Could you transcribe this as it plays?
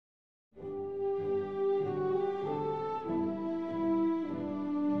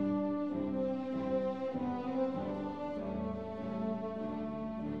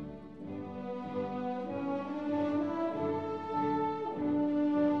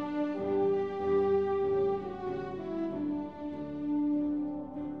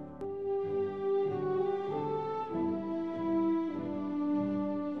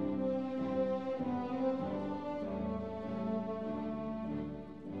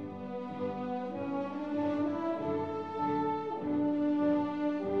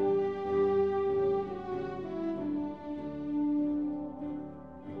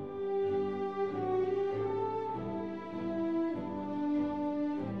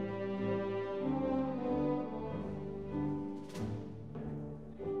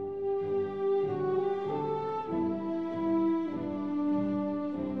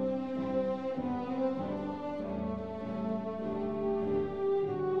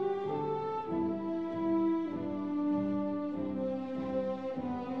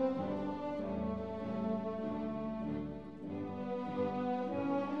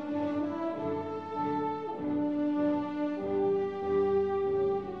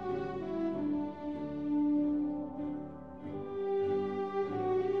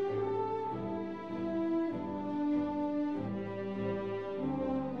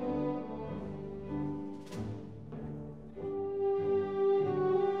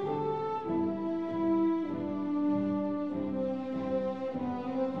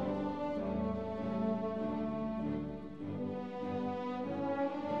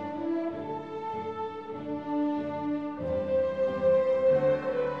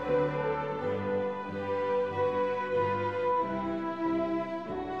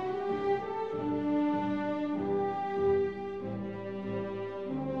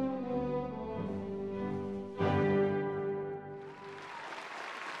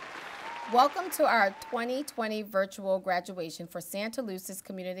Welcome to our 2020 virtual graduation for Santaluces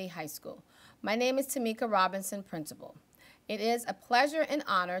Community High School. My name is Tameka Robinson, Principal. It is a pleasure and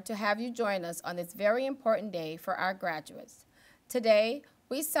honor to have you join us on this very important day for our graduates. Today,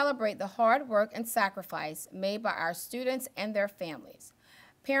 we celebrate the hard work and sacrifice made by our students and their families.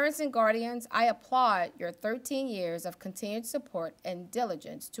 Parents and guardians, I applaud your 13 years of continued support and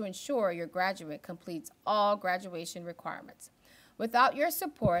diligence to ensure your graduate completes all graduation requirements. Without your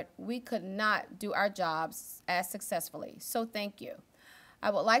support, we could not do our jobs as successfully, so thank you. I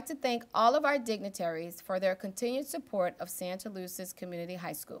would like to thank all of our dignitaries for their continued support of Santaluces Community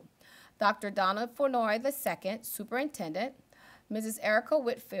High School. Dr. Donna Fornoy II, Superintendent, Mrs. Erica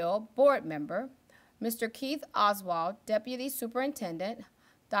Whitfield, Board Member, Mr. Keith Oswald, Deputy Superintendent,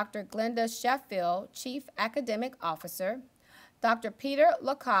 Dr. Glenda Sheffield, Chief Academic Officer, Dr. Peter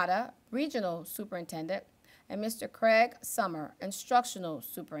Licata, Regional Superintendent, and Mr. Craig Summer, Instructional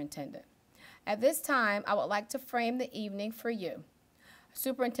Superintendent. At this time, I would like to frame the evening for you.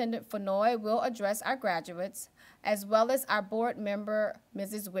 Superintendent Fornoy will address our graduates, as well as our board member,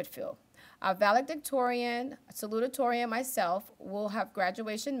 Mrs. Whitfield. Our valedictorian, salutatorian, myself will have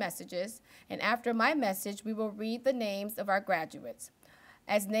graduation messages, and after my message, we will read the names of our graduates.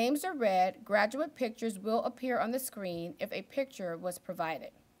 As names are read, graduate pictures will appear on the screen if a picture was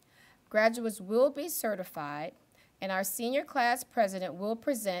provided. Graduates will be certified, and our senior class president will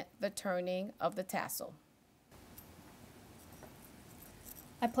present the turning of the tassel.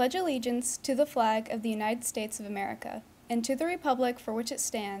 I pledge allegiance to the flag of the United States of America, and to the republic for which it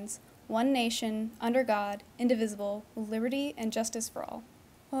stands, one nation, under God, indivisible, with liberty and justice for all.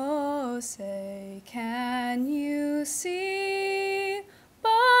 Oh, say, can you see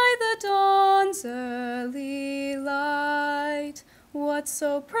by the dawn's early light what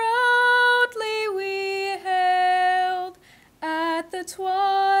so proudly we hailed at the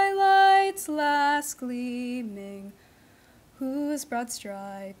twilight's last gleaming, whose broad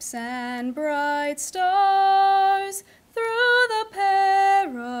stripes and bright stars through the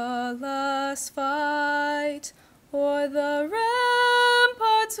perilous fight o'er the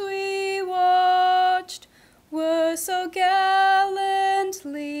ramparts we watched were so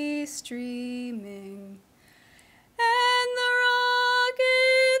gallantly streaming, and the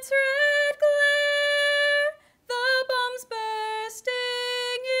rocket's red glare, the bombs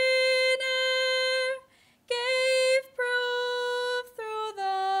bursting in air, gave proof through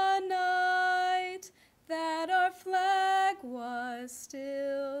the night that our flag was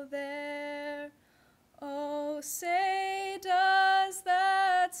still there. Oh, say, does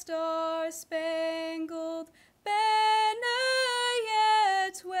that star-spangled banner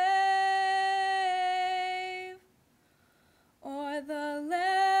yet wave o'er the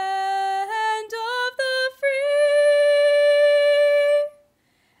land of the free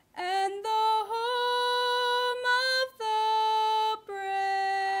and the home of the brave?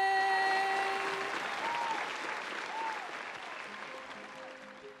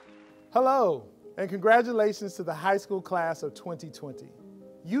 Hello, and congratulations to the high school class of 2020.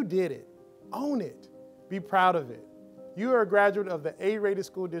 You did it. Own it. Be proud of it. You are a graduate of the A-rated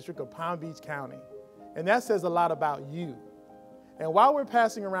school district of Palm Beach County, and that says a lot about you. And while we're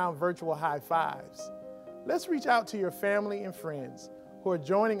passing around virtual high fives, let's reach out to your family and friends who are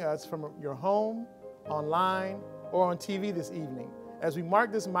joining us from your home, online, or on TV this evening as we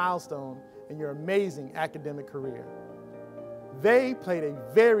mark this milestone in your amazing academic career. They played a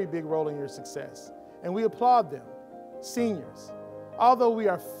very big role in your success, and we applaud them. Seniors, although we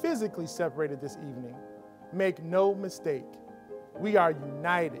are physically separated this evening, make no mistake, we are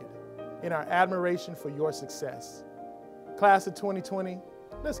united in our admiration for your success. Class of 2020,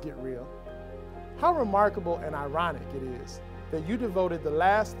 let's get real. How remarkable and ironic it is that you devoted the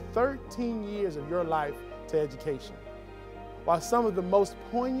last 13 years of your life to education, while some of the most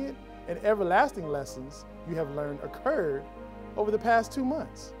poignant and everlasting lessons you have learned occurred over the past 2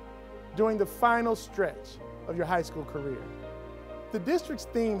 months, during the final stretch of your high school career. The district's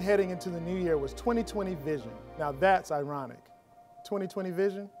theme heading into the new year was 2020 Vision. Now that's ironic. 2020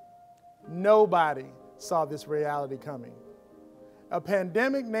 Vision? Nobody saw this reality coming. A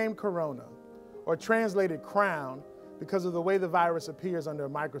pandemic named Corona, or translated crown because of the way the virus appears under a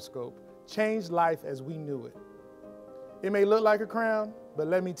microscope, changed life as we knew it. It may look like a crown, but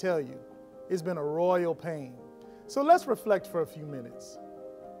let me tell you, it's been a royal pain. So let's reflect for a few minutes.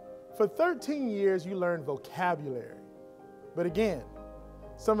 For 13 years, you learned vocabulary. But again,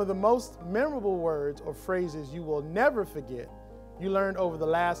 some of the most memorable words or phrases you will never forget you learned over the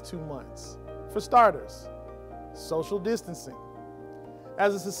last 2 months. For starters, social distancing.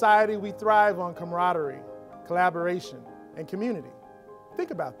 As a society, we thrive on camaraderie, collaboration, and community.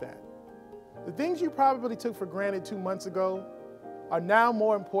 Think about that. The things you probably took for granted 2 months ago are now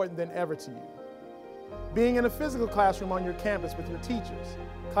more important than ever to you. Being in a physical classroom on your campus with your teachers,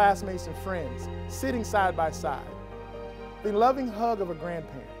 classmates, and friends, sitting side by side. The loving hug of a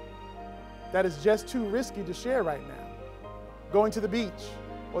grandparent that is just too risky to share right now. Going to the beach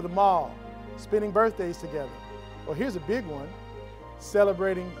or the mall, spending birthdays together, or here's a big one,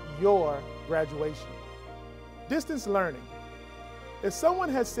 celebrating your graduation. Distance learning. If someone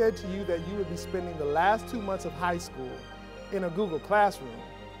had said to you that you would be spending the last 2 months of high school in a Google Classroom,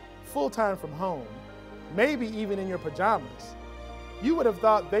 full-time from home, maybe even in your pajamas, you would have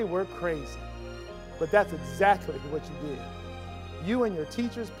thought they were crazy. But that's exactly what you did. You and your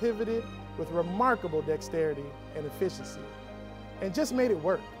teachers pivoted with remarkable dexterity and efficiency, and just made it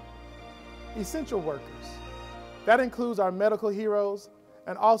work. Essential workers. That includes our medical heroes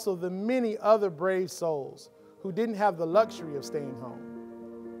and also the many other brave souls who didn't have the luxury of staying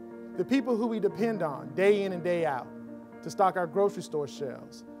home. The people who we depend on day in and day out to stock our grocery store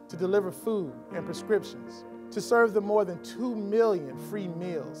shelves, to deliver food and prescriptions, to serve the more than 2 million free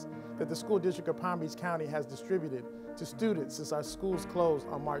meals that the School District of Palm Beach County has distributed to students since our schools closed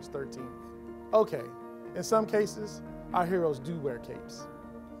on March 13th. Okay, in some cases, our heroes do wear capes.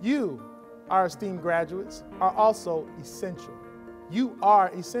 You, our esteemed graduates, are also essential. You are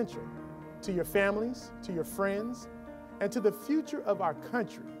essential to your families, to your friends, and to the future of our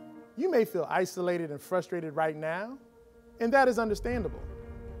country. You may feel isolated and frustrated right now, and that is understandable.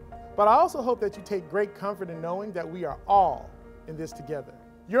 But I also hope that you take great comfort in knowing that we are all in this together.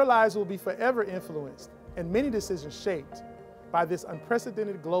 Your lives will be forever influenced and many decisions shaped by this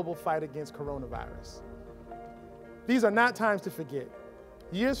unprecedented global fight against coronavirus. These are not times to forget.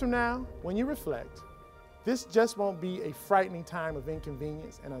 Years from now, when you reflect, this just won't be a frightening time of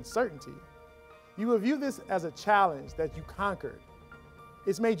inconvenience and uncertainty. You will view this as a challenge that you conquered.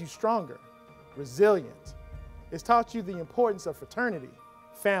 It's made you stronger, resilient. It's taught you the importance of fraternity,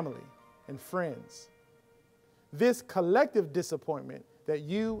 family, and friends. This collective disappointment that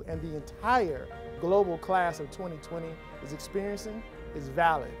you and the entire global class of 2020 is experiencing is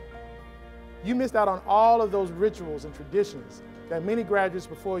valid. You missed out on all of those rituals and traditions that many graduates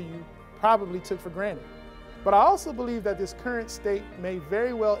before you probably took for granted. But I also believe that this current state may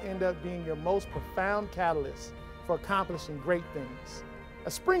very well end up being your most profound catalyst for accomplishing great things.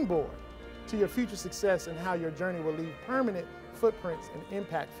 A springboard to your future success and how your journey will leave permanent footprints and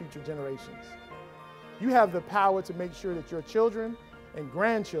impact future generations. You have the power to make sure that your children and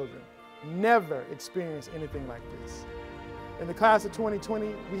grandchildren never experience anything like this. In the class of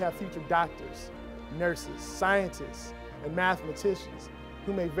 2020, we have future doctors, nurses, scientists, and mathematicians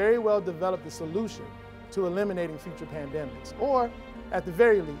who may very well develop the solution to eliminating future pandemics, or at the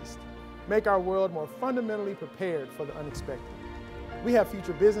very least, make our world more fundamentally prepared for the unexpected. We have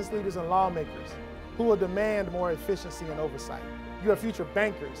future business leaders and lawmakers who will demand more efficiency and oversight. You have future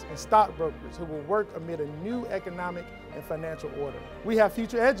bankers and stockbrokers who will work amid a new economic and financial order. We have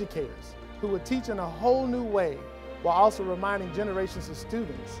future educators who will teach in a whole new way while also reminding generations of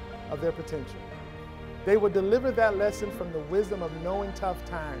students of their potential. They will deliver that lesson from the wisdom of knowing tough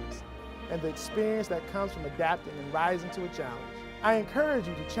times and the experience that comes from adapting and rising to a challenge. I encourage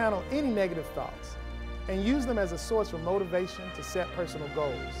you to channel any negative thoughts and use them as a source for motivation to set personal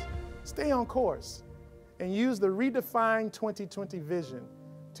goals. Stay on course and use the redefined 2020 vision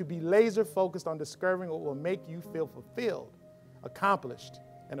to be laser focused on discovering what will make you feel fulfilled, accomplished,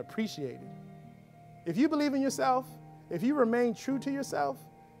 and appreciated. If you believe in yourself, if you remain true to yourself,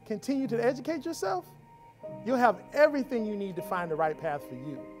 continue to educate yourself, you'll have everything you need to find the right path for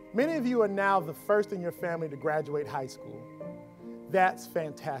you. Many of you are now the first in your family to graduate high school. That's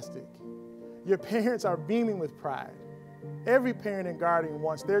fantastic. Your parents are beaming with pride. Every parent and guardian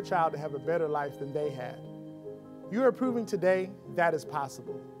wants their child to have a better life than they had. You are proving today that is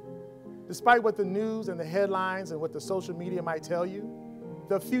possible. Despite what the news and the headlines and what the social media might tell you,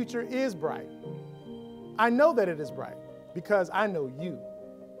 the future is bright. I know that it is bright because I know you.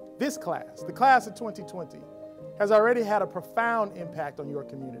 This class, the class of 2020, has already had a profound impact on your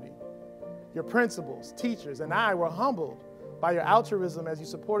community. Your principals, teachers, and I were humbled by your altruism as you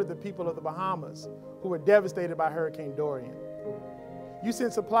supported the people of the Bahamas who were devastated by Hurricane Dorian. You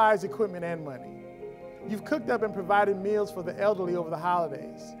sent supplies, equipment, and money. You've cooked up and provided meals for the elderly over the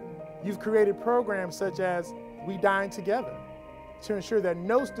holidays. You've created programs such as We Dine Together to ensure that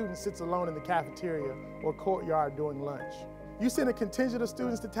no student sits alone in the cafeteria or courtyard during lunch. You sent a contingent of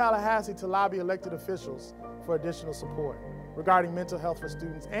students to Tallahassee to lobby elected officials for additional support regarding mental health for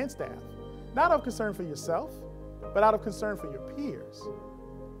students and staff, not out of concern for yourself, but out of concern for your peers.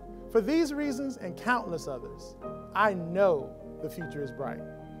 For these reasons and countless others, I know the future is bright.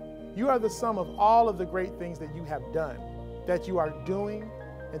 You are the sum of all of the great things that you have done, that you are doing,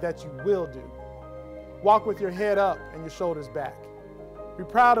 and that you will do. Walk with your head up and your shoulders back. Be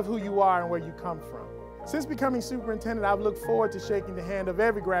proud of who you are and where you come from. Since becoming superintendent, I've looked forward to shaking the hand of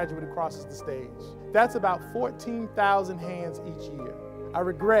every graduate who crosses the stage. That's about 14,000 hands each year. I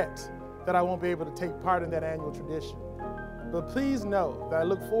regret that I won't be able to take part in that annual tradition. But please know that I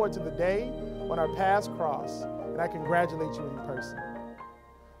look forward to the day when our paths cross and I congratulate you in person.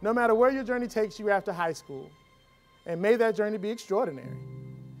 No matter where your journey takes you after high school, and may that journey be extraordinary,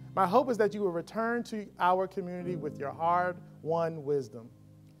 my hope is that you will return to our community with your hard-won wisdom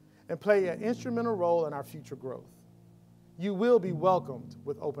and play an instrumental role in our future growth. You will be welcomed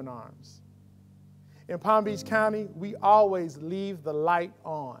with open arms. In Palm Beach County, we always leave the light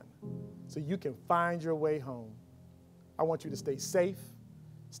on so you can find your way home. I want you to stay safe,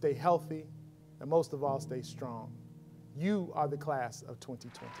 stay healthy, and most of all, stay strong. You are the class of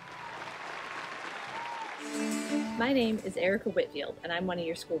 2020. My name is Erica Whitfield, and I'm one of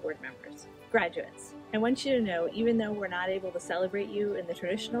your school board members. Graduates, I want you to know, even though we're not able to celebrate you in the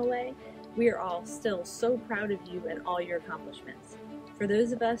traditional way, we are all still so proud of you and all your accomplishments. For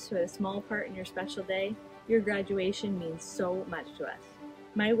those of us who had a small part in your special day, your graduation means so much to us.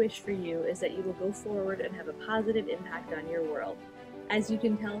 My wish for you is that you will go forward and have a positive impact on your world. As you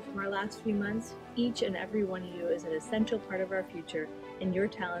can tell from our last few months, each and every one of you is an essential part of our future, and your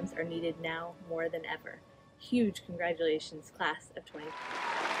talents are needed now more than ever. Huge congratulations, class of 2020.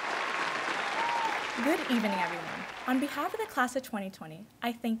 Good evening, everyone. On behalf of the class of 2020,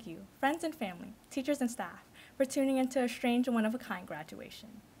 I thank you, friends and family, teachers and staff, for tuning into a strange and one-of-a-kind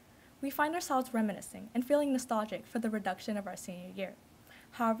graduation. We find ourselves reminiscing and feeling nostalgic for the reduction of our senior year.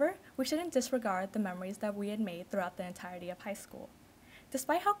 However, we shouldn't disregard the memories that we had made throughout the entirety of high school.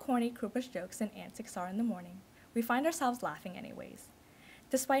 Despite how corny Krupa's jokes and antics are in the morning, we find ourselves laughing anyways.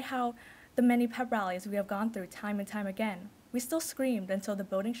 Despite how the many pep rallies we have gone through time and time again, we still screamed until the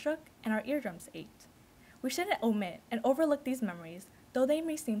building shook and our eardrums ached. We shouldn't omit and overlook these memories, though they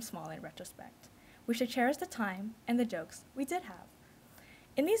may seem small in retrospect. We should cherish the time and the jokes we did have.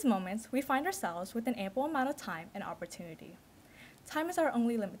 In these moments, we find ourselves with an ample amount of time and opportunity. Time is our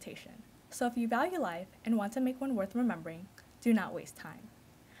only limitation, so if you value life and want to make one worth remembering, do not waste time.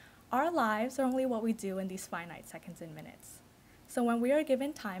 Our lives are only what we do in these finite seconds and minutes. So when we are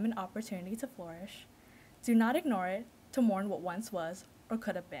given time and opportunity to flourish, do not ignore it to mourn what once was or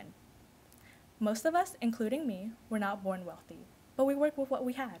could have been. Most of us, including me, were not born wealthy, but we worked with what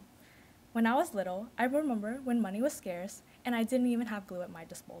we had. When I was little, I remember when money was scarce and I didn't even have glue at my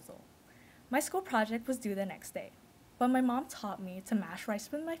disposal. My school project was due the next day, but my mom taught me to mash rice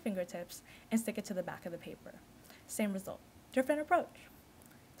with my fingertips and stick it to the back of the paper. Same result, different approach.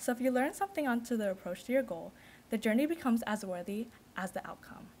 So if you learn something onto the approach to your goal, the journey becomes as worthy as the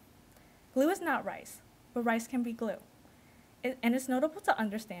outcome. Glue is not rice, but rice can be glue. And it's notable to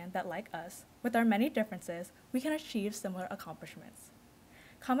understand that, like us, with our many differences, we can achieve similar accomplishments.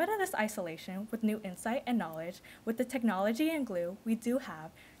 Come out of this isolation with new insight and knowledge with the technology and glue we do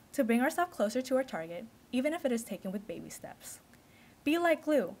have to bring ourselves closer to our target, even if it is taken with baby steps. Be like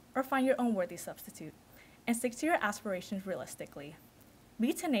glue, or find your own worthy substitute, and stick to your aspirations realistically.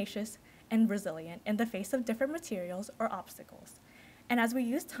 Be tenacious and resilient in the face of different materials or obstacles. And as we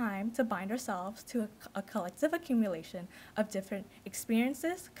use time to bind ourselves to a collective accumulation of different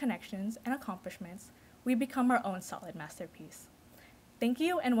experiences, connections, and accomplishments, we become our own solid masterpiece. Thank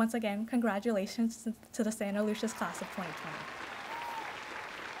you, and once again, congratulations to the Santaluces class of 2020.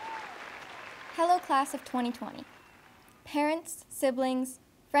 Hello, class of 2020. Parents, siblings,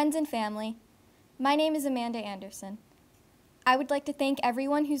 friends, and family, my name is Amanda Anderson. I would like to thank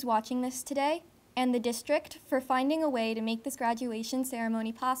everyone who's watching this today and the district for finding a way to make this graduation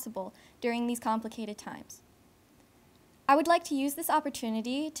ceremony possible during these complicated times. I would like to use this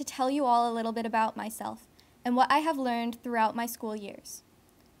opportunity to tell you all a little bit about myself and what I have learned throughout my school years.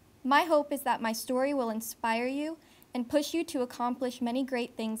 My hope is that my story will inspire you and push you to accomplish many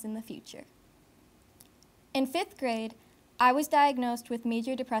great things in the future. In 5th grade, I was diagnosed with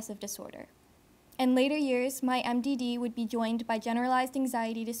major depressive disorder. In later years, my MDD would be joined by generalized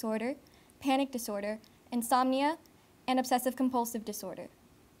anxiety disorder, panic disorder, insomnia, and obsessive-compulsive disorder.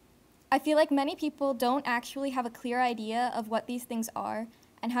 I feel like many people don't actually have a clear idea of what these things are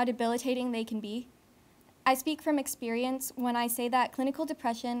and how debilitating they can be. I speak from experience when I say that clinical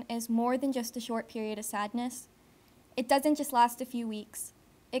depression is more than just a short period of sadness. It doesn't just last a few weeks.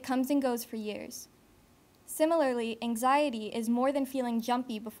 It comes and goes for years. Similarly, anxiety is more than feeling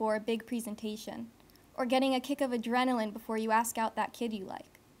jumpy before a big presentation, or getting a kick of adrenaline before you ask out that kid you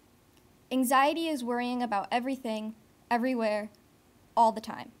like. Anxiety is worrying about everything, everywhere, all the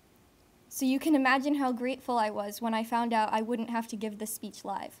time. so you can imagine how grateful I was when I found out I wouldn't have to give this speech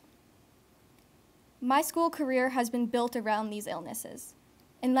live. My school career has been built around these illnesses,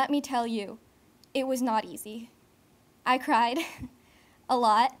 and let me tell you, it was not easy. I cried a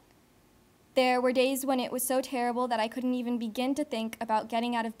lot. There were days when it was so terrible that I couldn't even begin to think about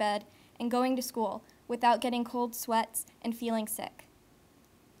getting out of bed and going to school without getting cold sweats and feeling sick.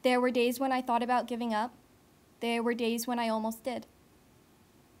 There were days when I thought about giving up. There were days when I almost did.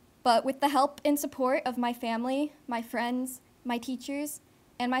 But with the help and support of my family, my friends, my teachers,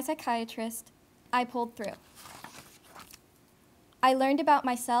 and my psychiatrist, I pulled through. I learned about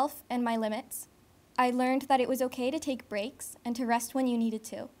myself and my limits. I learned that it was okay to take breaks and to rest when you needed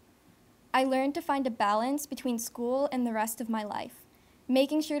to. I learned to find a balance between school and the rest of my life,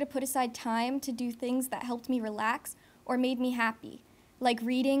 making sure to put aside time to do things that helped me relax or made me happy, like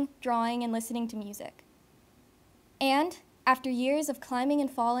reading, drawing, and listening to music. And after years of climbing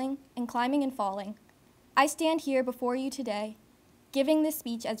and falling, I stand here before you today, giving this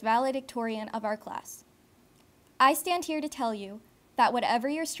speech as valedictorian of our class. I stand here to tell you that whatever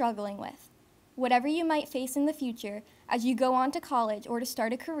you're struggling with, whatever you might face in the future as you go on to college or to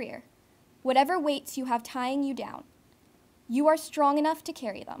start a career, whatever weights you have tying you down, you are strong enough to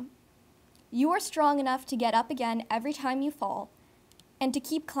carry them. You are strong enough to get up again every time you fall and to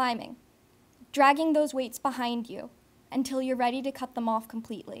keep climbing, dragging those weights behind you until you're ready to cut them off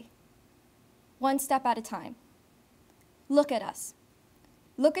completely. One step at a time. Look at us.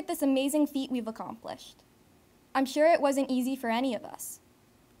 Look at this amazing feat we've accomplished. I'm sure it wasn't easy for any of us.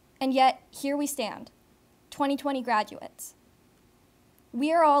 And yet, here we stand, 2020 graduates.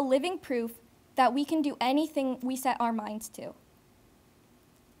 We are all living proof that we can do anything we set our minds to.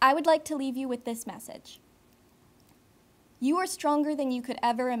 I would like to leave you with this message. You are stronger than you could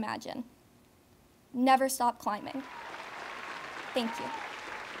ever imagine. Never stop climbing. Thank you.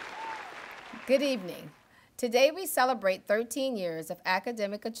 Good evening. Today we celebrate 13 years of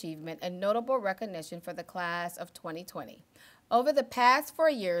academic achievement and notable recognition for the class of 2020. Over the past 4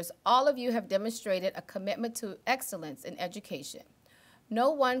 years, all of you have demonstrated a commitment to excellence in education.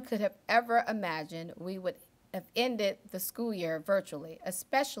 No one could have ever imagined we would have ended the school year virtually,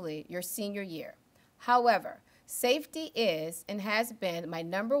 especially your senior year. However, safety is and has been my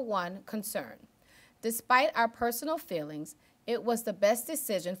 #1 concern. Despite our personal feelings, it was the best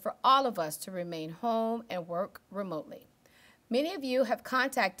decision for all of us to remain home and work remotely. Many of you have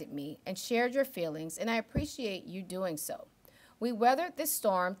contacted me and shared your feelings, and I appreciate you doing so. We weathered this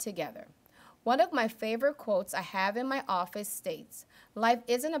storm together. One of my favorite quotes I have in my office states, "Life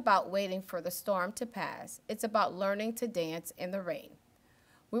isn't about waiting for the storm to pass. It's about learning to dance in the rain."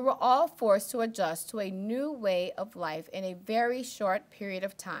 We were all forced to adjust to a new way of life in a very short period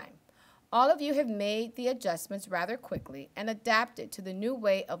of time. All of you have made the adjustments rather quickly and adapted to the new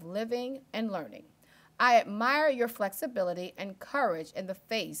way of living and learning. I admire your flexibility and courage in the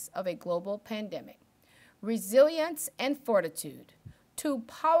face of a global pandemic. Resilience and fortitude, 2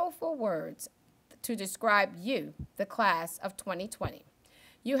 powerful words to describe you, the class of 2020.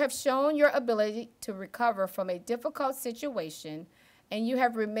 You have shown your ability to recover from a difficult situation, and you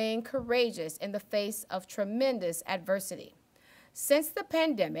have remained courageous in the face of tremendous adversity. Since the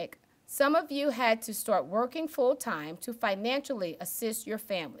pandemic, some of you had to start working full-time to financially assist your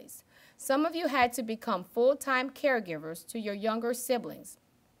families. Some of you had to become full-time caregivers to your younger siblings.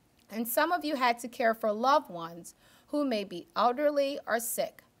 And some of you had to care for loved ones who may be elderly or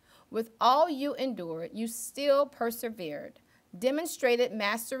sick. With all you endured, you still persevered, demonstrated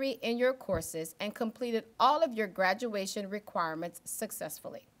mastery in your courses, and completed all of your graduation requirements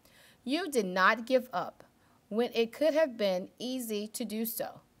successfully. You did not give up when it could have been easy to do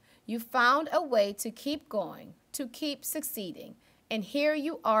so. You found a way to keep going, to keep succeeding, and here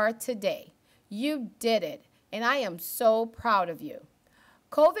you are today. You did it, and I am so proud of you.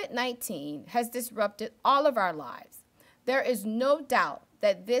 COVID-19 has disrupted all of our lives. There is no doubt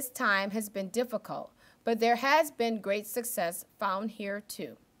that this time has been difficult, but there has been great success found here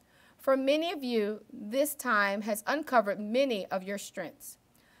too. For many of you, this time has uncovered many of your strengths.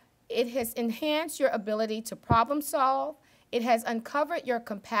 It has enhanced your ability to problem solve. It has uncovered your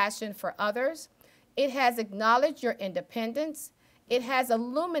compassion for others. It has acknowledged your independence. It has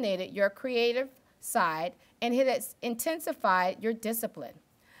illuminated your creative side, and it has intensified your discipline.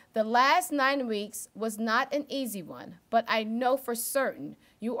 The last 9 weeks was not an easy one, but I know for certain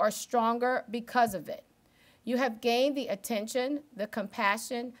you are stronger because of it. You have gained the attention, the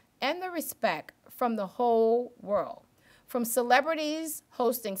compassion, and the respect from the whole world. From celebrities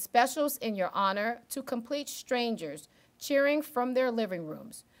hosting specials in your honor to complete strangers cheering from their living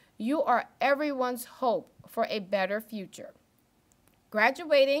rooms. You are everyone's hope for a better future.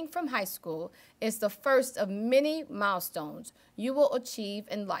 Graduating from high school is the first of many milestones you will achieve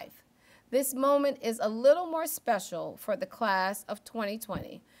in life. This moment is a little more special for the class of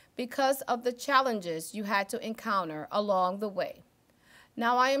 2020 because of the challenges you had to encounter along the way.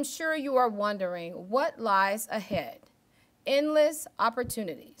 Now, I am sure you are wondering what lies ahead. Endless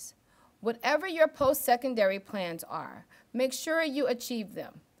opportunities. Whatever your post-secondary plans are, make sure you achieve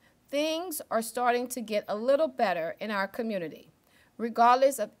them. Things are starting to get a little better in our community.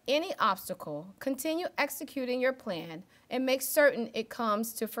 Regardless of any obstacle, continue executing your plan and make certain it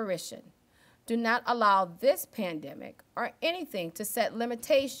comes to fruition. Do not allow this pandemic or anything to set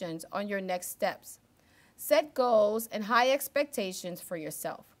limitations on your next steps. Set goals and high expectations for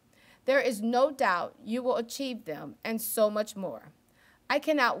yourself. There is no doubt you will achieve them and so much more. I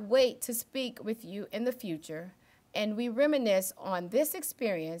cannot wait to speak with you in the future, and we reminisce on this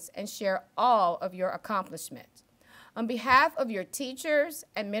experience and share all of your accomplishments. On behalf of your teachers,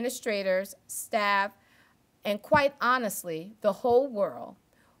 administrators, staff, and quite honestly, the whole world,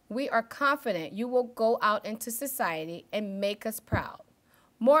 we are confident you will go out into society and make us proud.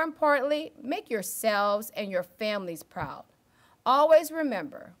 More importantly, make yourselves and your families proud. Always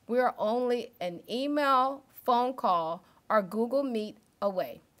remember, we are only an email, phone call, or Google Meet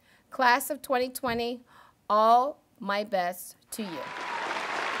away. Class of 2020, all my best to you.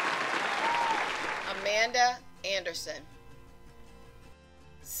 Amanda Anderson.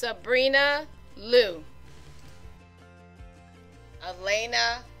 Sabrina Liu.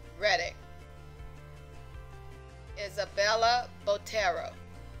 Elena Reddick. Isabella Botero.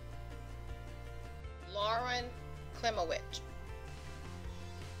 Lauren Klimowicz.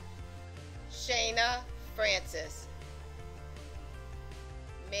 Shayna Francis.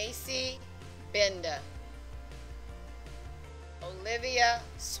 Macy Benda. Olivia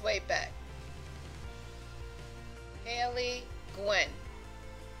Swaybeck. Haley Gwen.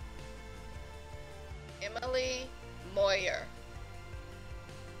 Emily Moyer.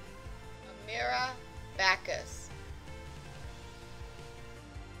 Amira Bacchus.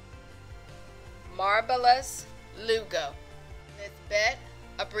 Marvelous Lugo. Lisbeth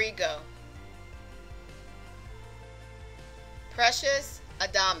Abrigo. Precious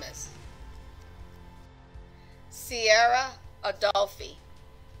Adamus. Sierra Adolfi.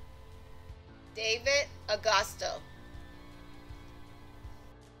 David Augusto.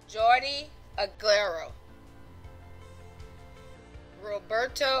 Jordi Aguero.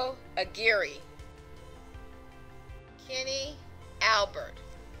 Roberto Aguirre. Kenny Albert.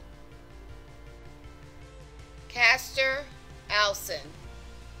 Castor Alson.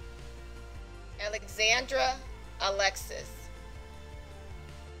 Alexandra Alexis.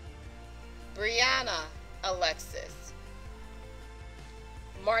 Brianna Alexis.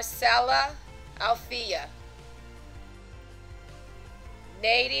 Marcella Alfia.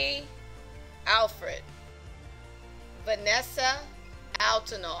 Nady Alfred. Vanessa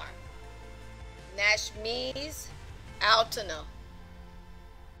Altanar. Nashmiz Altano.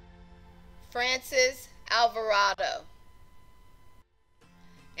 Francis Alvarado.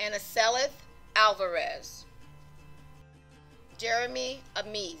 Anaselith Alvarez. Jeremy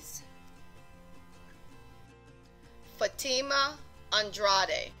Amiz. Fatima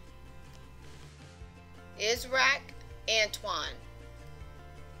Andrade. Israq Antoine.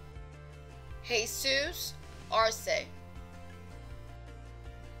 Jesus Arce.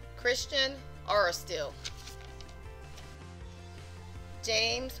 Christian Aristil.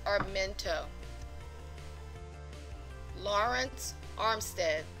 James Armento. Lawrence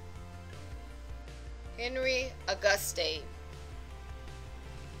Armstead. Henry Auguste.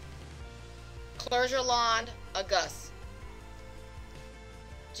 Clergeland Auguste.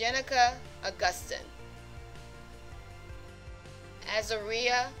 Jenica Augustin.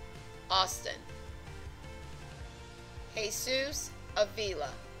 Azaria Austin. Jesus Avila.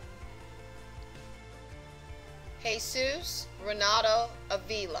 Jesus Renato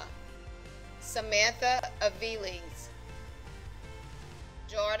Avila. Samantha Aviles.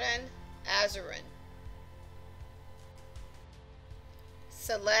 Jordan Azarin.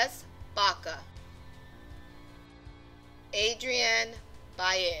 Celeste Baca. Adrienne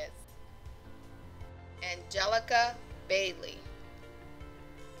Baez. Angelica Bailey.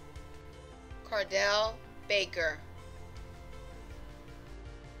 Cardell Baker.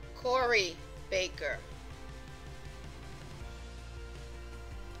 Corey Baker.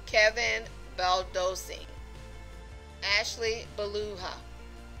 Kevin Baldosi. Ashley Beluha.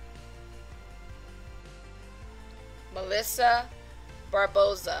 Melissa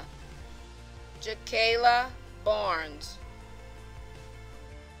Barboza. Jakayla Barnes.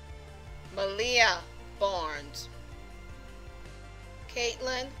 Malia Barnes.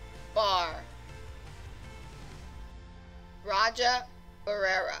 Caitlin Barr, Raja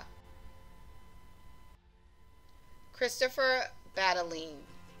Barrera, Christopher Battling,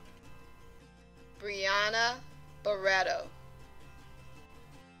 Brianna Barreto,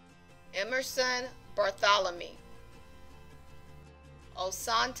 Emerson Bartholomew,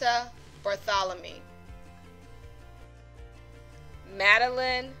 Osanta Bartholomew,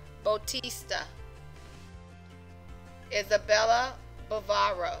 Madeline Bautista, Isabella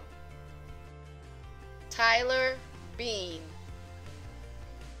Bavaro, Tyler Bean,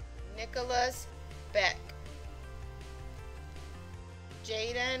 Nicholas Beck,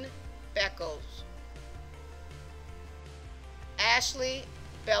 Jaden Beckles, Ashley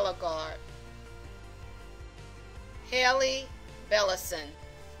Bellegard, Haley Bellison,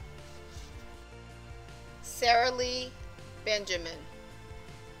 Sarah Lee Benjamin,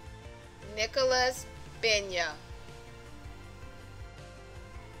 Nicholas Benya,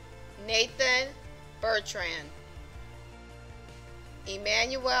 Nathan Bertrand,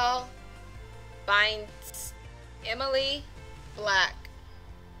 Emmanuel Binds, Emily Black,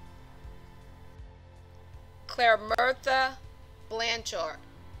 Claire Murtha Blanchard,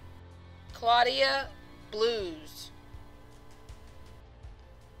 Claudia Blues,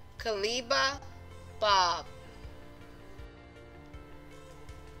 Kaliba Bob,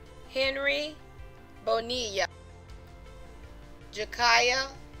 Henry Bonilla, Jakaya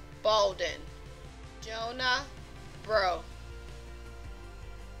Bolden, Jonah Bro,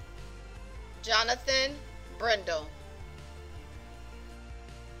 Jonathan Brindle,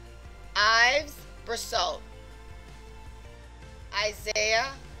 Ives Brissot,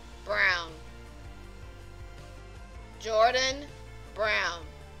 Isaiah Brown, Jordan Brown,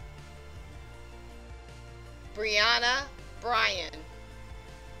 Brianna Bryan,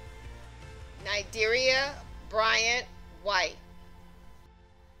 Nigeria Bryant White,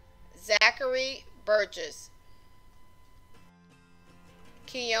 Zachary Burgess,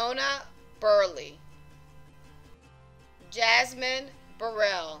 Kiona Burley, Jasmine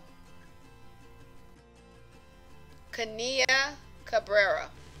Burrell, Kania Cabrera,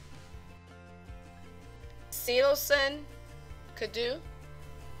 Seelson Cadu,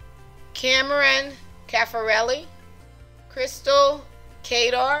 Cameron Caffarelli, Crystal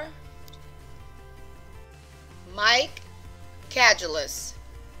Kadar, Mike Cadulis,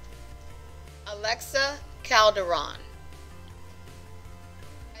 Alexa Calderon,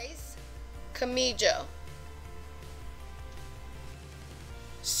 Ice Camijo,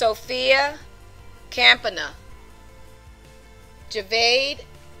 Sophia Campana, Javade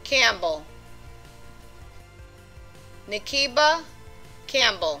Campbell, Nikiba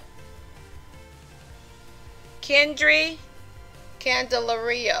Campbell, Kendry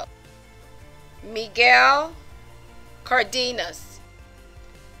Candelario, Miguel Cardenas,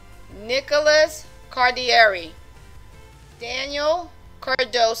 Nicholas Cardieri, Daniel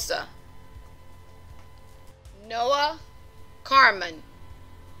Cardosa, Noah Carmen,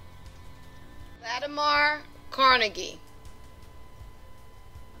 Vladimir Carnegie,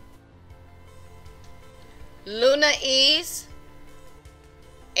 Luna Ease,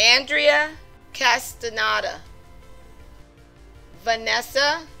 Andrea Castaneda,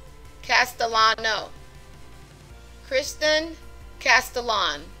 Vanessa Castellano, Kristen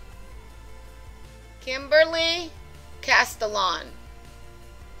Castellan, Kimberly Castellan,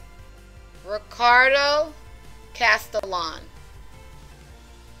 Ricardo Castellan,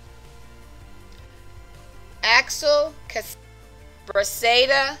 Axel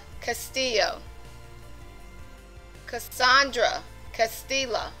Braseda Castillo, Cassandra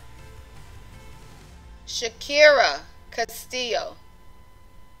Castilla, Shakira Castillo,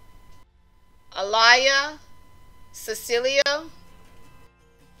 Alaya Cecilio,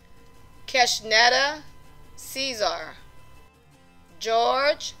 Keshnetta Cesar,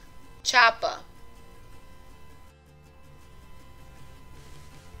 George Chapa,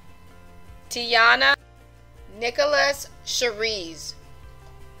 Tiana Nicholas Cherise,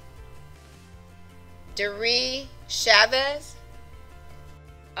 Doree Chavez,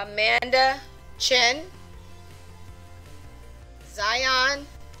 Amanda Chen, Zion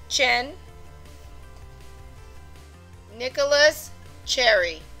Chen, Nicholas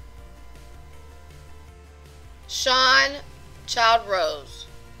Cherry, Sean Childrose,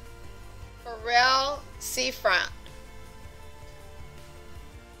 Pharrell Seafront,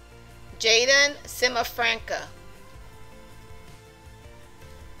 Jaden Simafranca,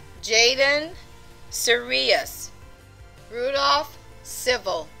 Jaden Sirius, Rudolph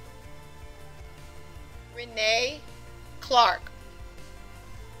Civil, Renee Clark,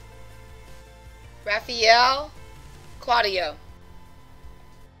 Raphael Claudio,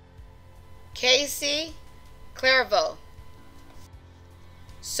 Casey Clairvaux,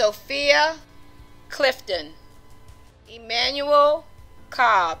 Sophia Clifton, Emmanuel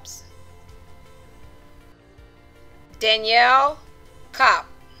Cobbs, Danielle Kopp,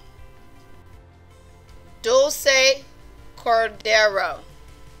 Dulce Cordero,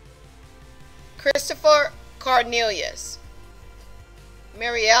 Christopher Cornelius,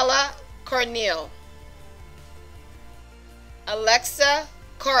 Mariella Cornel, Alexa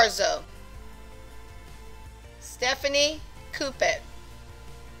Carzo, Stephanie Coupet,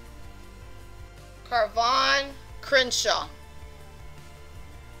 Carvon Crenshaw,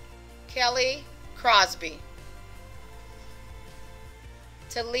 Kelly Crosby,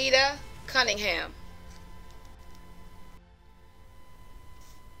 Talita Cunningham,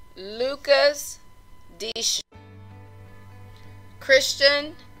 Lucas Desch,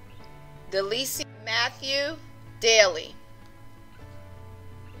 Christian Delisi, Matthew Daly,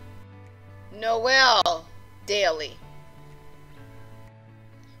 Noel Daly,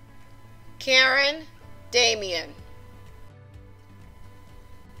 Karen Damian,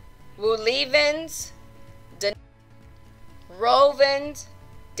 Woolevens Rovens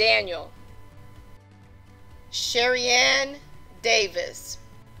Daniel, Sherrianne Davis,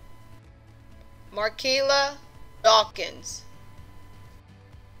 Markela Dawkins,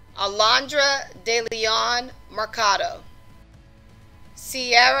 Alondra De Leon Mercado,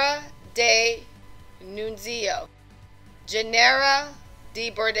 Sierra De Nunzio, Genera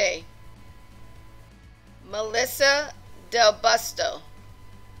De Borde, Melissa Del Busto,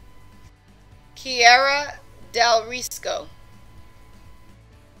 Kiera Del Risco,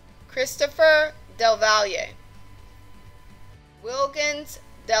 Christopher Del Valle, Wilkins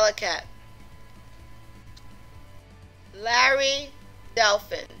Delicat, Larry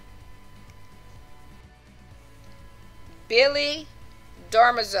Delphin, Billy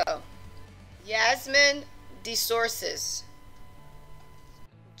Dormazo, Yasmin DeSources,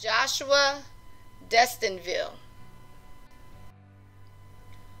 Joshua Destinville,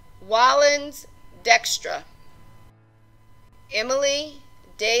 Wallens Dextra, Emily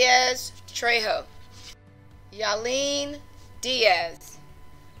Diaz Trejo, Yaleen Diaz,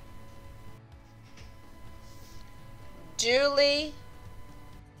 Julie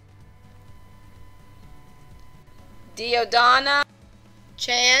Diodana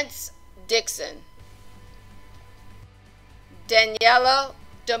Chance Dixon, Daniela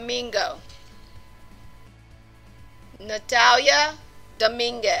Domingo, Natalia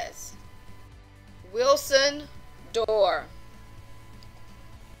Dominguez, Wilson Dorr,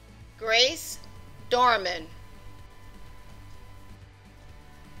 Grace Dorman,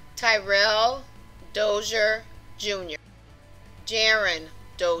 Tyrell Dozier Jr., Jaron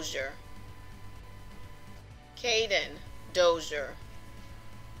Dozier, Caden Dozier,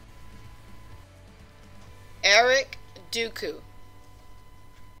 Eric Duku,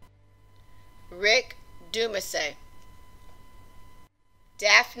 Rick Dumasse,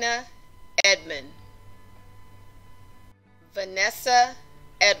 Daphne Edmond, Vanessa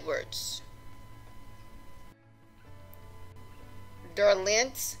Edwards,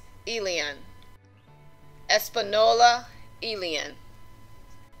 Dorlintz Elian, Espanola Elian,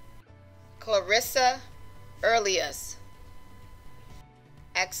 Clarissa Earlius,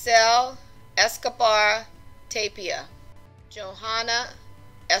 Axel Escobar Tapia, Johanna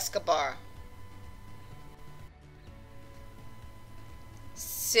Escobar,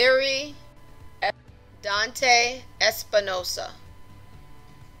 Siri Dante Espinosa,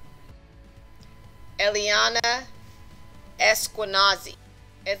 Eliana Esquinazi,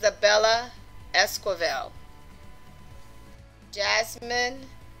 Isabella Esquivel, Jasmine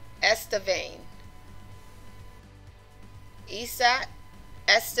Estevane, Isaac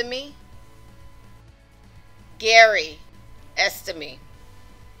Estemy, Gary Estemy,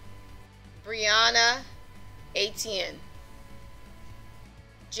 Brianna Etienne,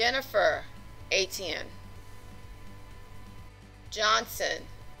 Jennifer Etienne, Johnson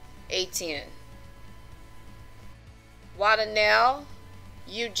Etienne, Wadanell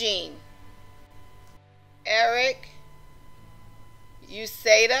Eugene, Eric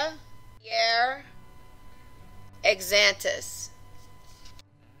Useda, Pierre Exantis,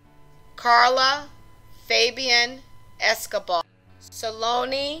 Carla Fabian Escobar,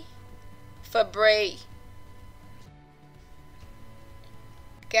 Saloni Fabre,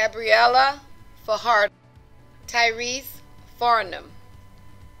 Gabriella Fajardo, Tyrese Farnham,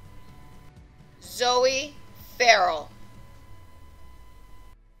 Zoe Farrell,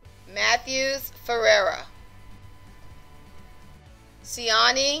 Matthews Ferreira,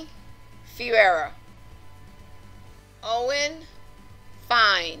 Siani Ferreira, Owen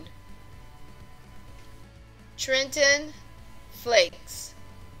Fine, Trenton Flakes,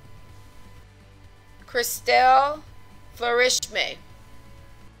 Christelle Florishme,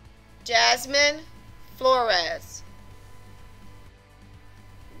 Jasmine Flores,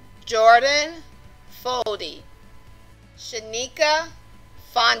 Jordan Foldy, Shanika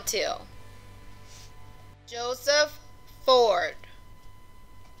Fontil, Joseph Ford,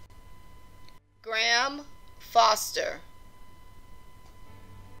 Graham Foster,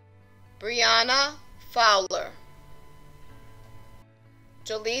 Brianna Fowler,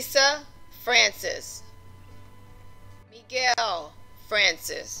 Jaleesa Francis, Miguel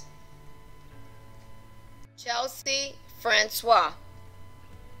Francis, Chelsea Francois,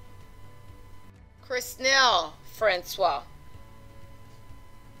 Chrisnell Francois,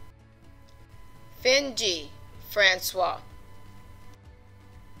 Finji Francois,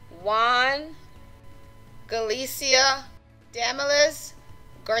 Juan Galicia Damilis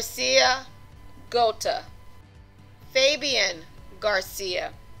Garcia Gota, Fabian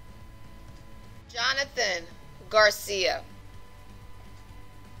Garcia, Jonathan Garcia,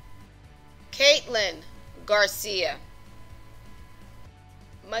 Caitlin Garcia,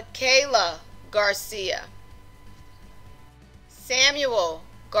 Michaela Garcia, Samuel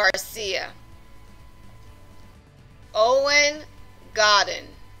Garcia, Owen Godden,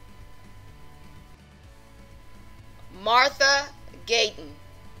 Martha Gayton,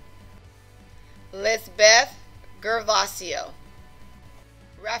 Lisbeth Gervasio,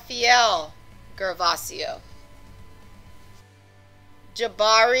 Raphael Gervasio,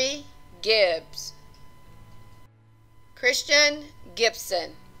 Jabari Gibbs, Christian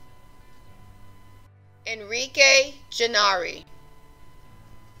Gibson, Enrique Gennari,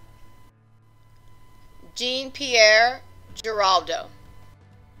 Jean-Pierre Giraldo,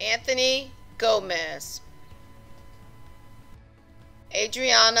 Anthony Gomez,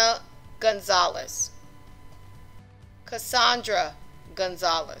 Adriana Gonzalez, Cassandra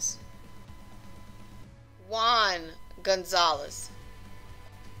Gonzalez, Juan Gonzalez,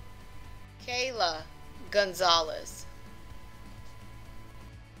 Kayla Gonzalez,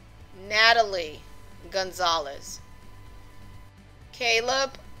 Natalie Gonzalez,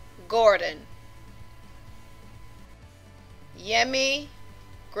 Caleb Gordon, Yemi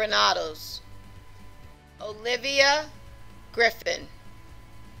Granados, Olivia Griffin,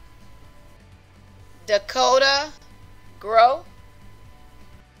 Dakota Grow,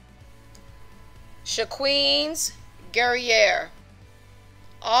 Shaqueens Guerriere,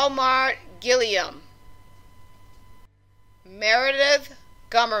 Almar Gilliam, Meredith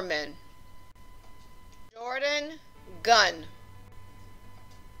Gummerman, Jordan Gunn,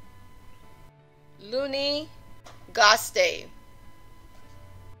 Looney Gaste,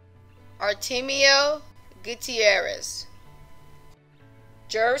 Artemio Gutierrez,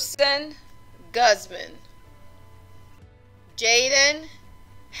 Jerson Guzman, Jaden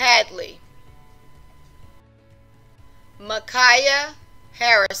Hadley, Micaiah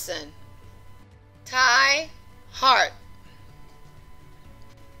Harrison, Ty Hart,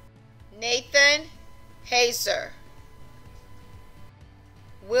 Nathan Hazer,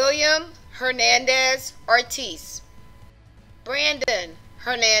 William Hernandez Ortiz, Brandon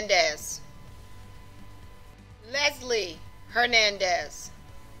Hernandez, Leslie Hernandez,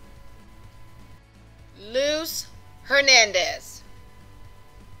 Luz Hernandez,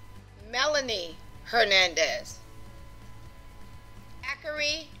 Melanie Hernandez,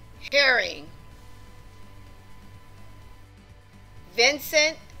 Zachary Herring,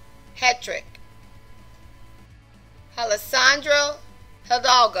 Vincent Hetrick, Alessandro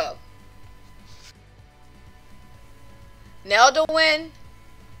Hidalgo, Neldawin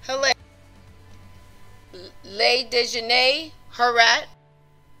Hilaire, Le Dejeuner Harat,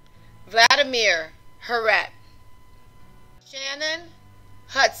 Vladimir Harat, Shannon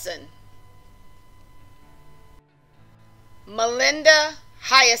Hudson, Melinda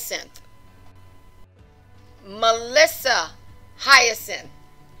Hyacinth, Melissa Hyacinth,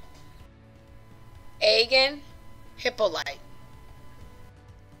 Agan Hippolyte,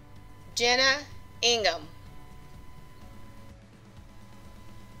 Jenna Ingham,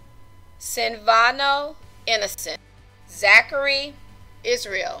 Silvano Innocent, Zachary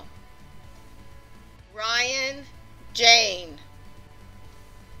Israel, Ryan Jane,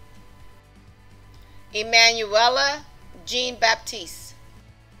 Emanuela Jean Baptiste,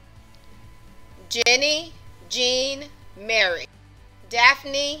 Jenny Jean Mary,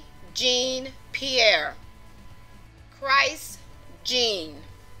 Daphne Jean Pierre, Christ Jean,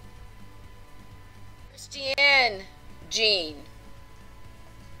 Christiane Jean,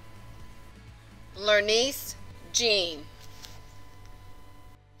 Lernice Jean,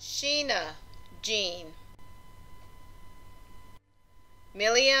 Sheena Jean,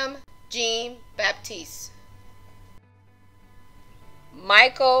 Milliam Jean Baptiste,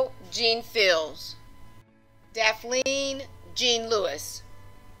 Michael Jean Fields, Daphne Jean Lewis,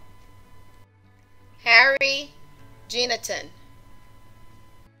 Harry Jeanaton,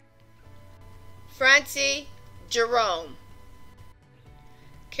 Francie Jerome,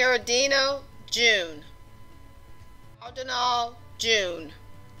 Caradino June, Aldonal June,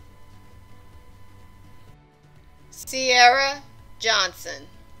 Sierra Johnson,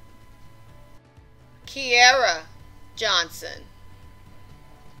 Kiera Johnson,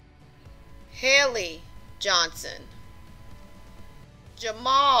 Haley Johnson,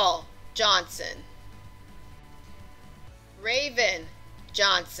 Jamal Johnson, Raven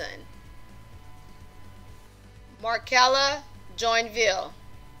Johnson, Markella Joinville,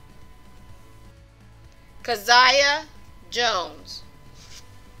 Keziah Jones,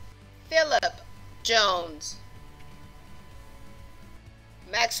 Philip Jones,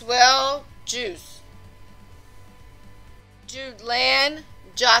 Maxwell Juice, Judeland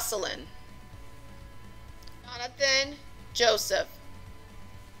Jocelyn, Jonathan Joseph,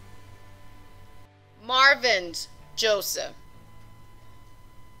 Marvin Joseph,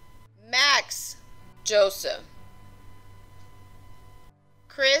 Max Joseph,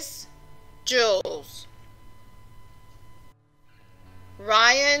 Chris Jules,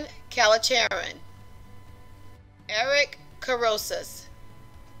 Ryan Calacharan, Eric Carosas,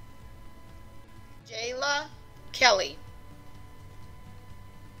 Jayla Kelly,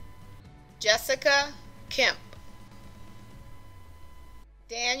 Jessica Kemp,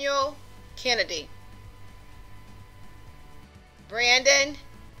 Daniel Kennedy, Brandon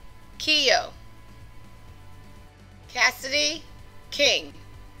Keogh, Cassidy King,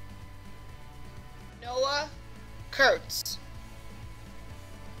 Noah Kurtz,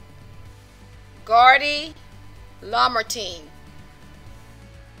 Gardy Lamartine,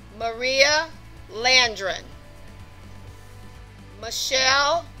 Maria Landron,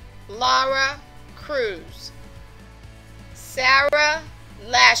 Michelle Lara Cruz, Sarah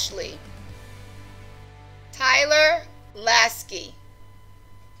Lashley, Tyler Lasky,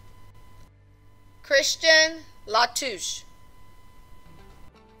 Christian Latouche,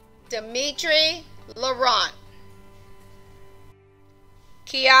 Dimitri Laurent,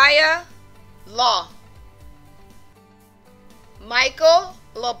 Kiaya Law, Michael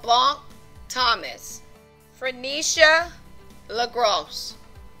LeBlanc Thomas, Frenetia LaGrosse,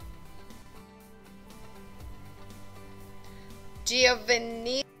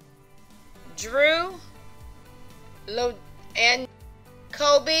 Giovanni Drew and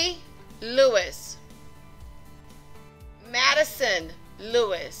Kobe Lewis, Madison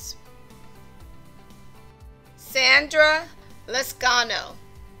Lewis, Sandra Lascano,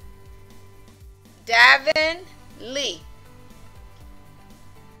 Davin Lee,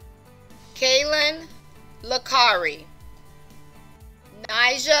 Kaylin Lakari,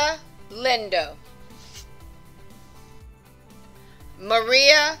 Nija Lindo,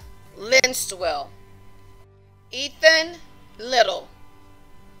 Maria Linstwell, Ethan Little,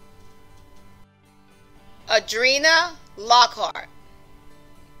 Adrena Lockhart,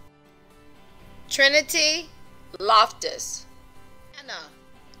 Trinity Loftus, Anna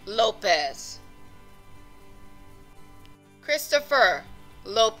Lopez, Christopher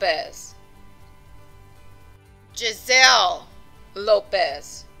Lopez, Giselle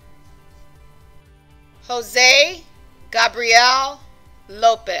Lopez, Jose Gabriel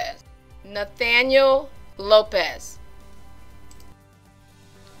Lopez, Nathaniel Lopez,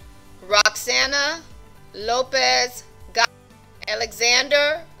 Roxana Lopez,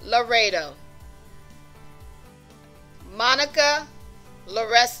 Alexander Laredo, Monica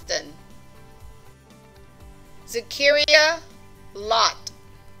Loreston, Zakiria Lott,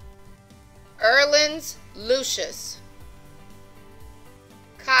 Erlins Lucius,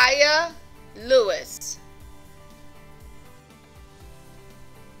 Kaya Lewis,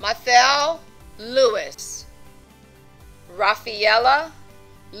 Mathel Lewis, Rafaela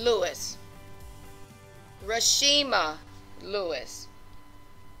Lewis, Rashima Lewis,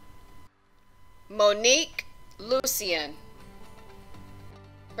 Monique Lucian,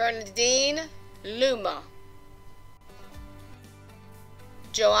 Bernadine Luma,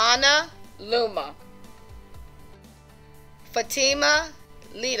 Joanna Luma, Fatima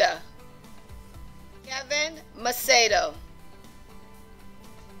Lita, Kevin Macedo,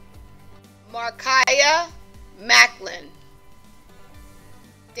 Markaya Macklin,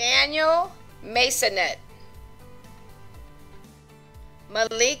 Daniel Masonet,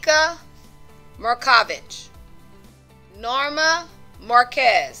 Malika Markovich, Norma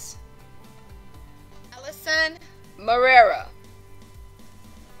Marquez, Allison Marrera,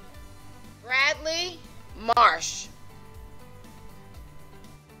 Bradley Marsh.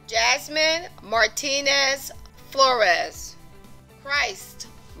 Jasmine Martinez Flores. Christ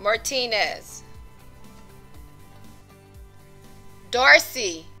Martinez.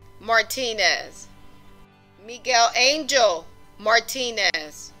 Darcy Martinez. Miguel Angel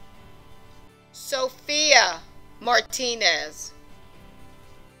Martinez. Sophia Martinez.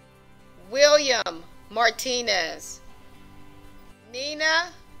 William Martinez.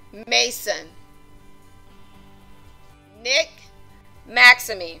 Nina Mason. Nick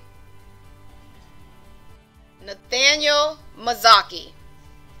Maximi. Nathaniel Mazaki.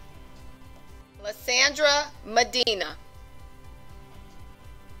 Lysandra Medina.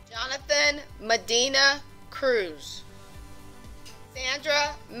 Jonathan Medina Cruz.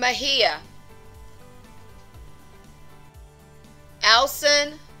 Sandra Mejia.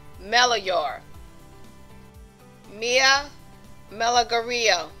 Alson Melior. Mia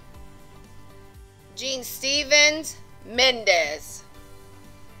Melagario. Jean Stevens Mendez.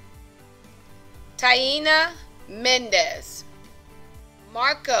 Taina Mendez.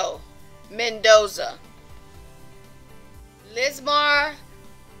 Marco Mendoza. Lismar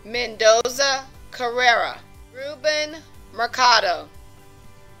Mendoza Carrera. Ruben Mercado.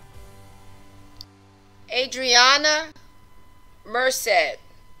 Adriana Merced.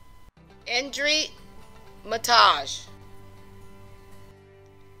 Endrit Mataj.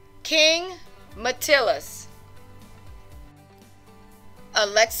 King Matillas.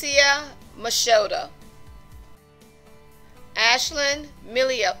 Alexia Machota. Ashlyn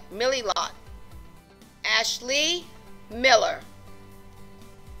Millilot. Ashley Miller.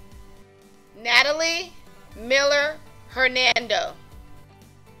 Natalie Miller Hernando.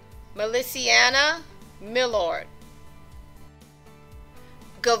 Meliciana Millord.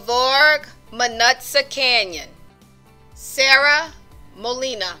 Gavorg Manutsa Canyon. Sarah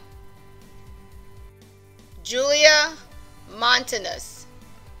Molina. Julia Montanus.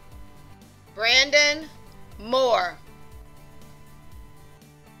 Brandon Moore.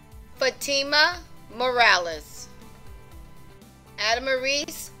 Fatima Morales.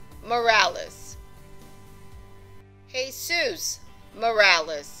 Adamaris Morales. Jesus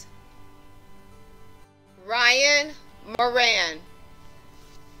Morales. Ryan Moran.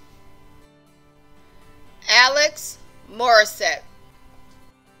 Alex Morissette.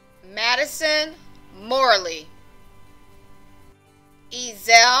 Madison Morley.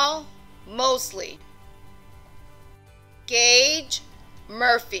 Ezel Mosley. Gage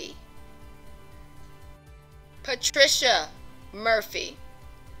Murphy. Patricia Murphy.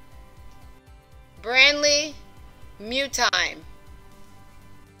 Branley Mutime.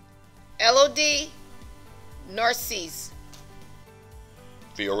 Elodie Narcisse.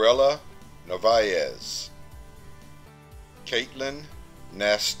 Fiorella Narvaez. Caitlin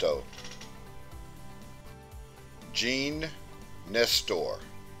Nasto. Jean Nestor.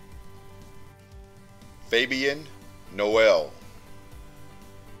 Fabian Noel.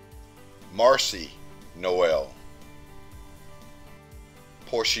 Marcy Noel.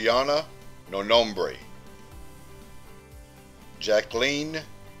 Porciana Nonombre. Jacqueline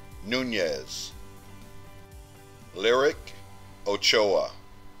Nunez. Lyric Ochoa.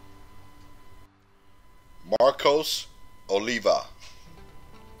 Marcos Oliva.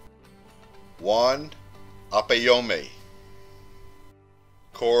 Juan Apeyome.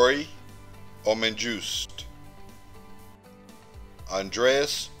 Corey Omenjust.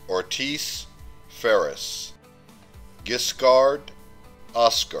 Andres Ortiz Ferris. Giscard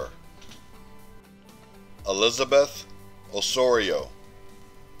Oscar. Elizabeth Osorio.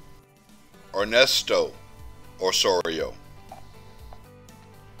 Ernesto Osorio.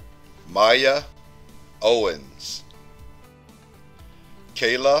 Maya Owens.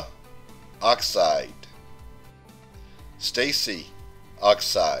 Kayla Oxide. Stacy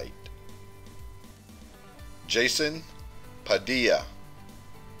Oxide. Jason Padilla.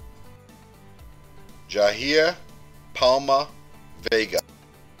 Jahir Palma Vega.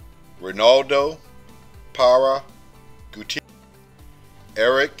 Ronaldo Para Gutierrez.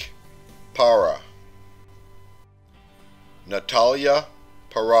 Eric Para. Natalia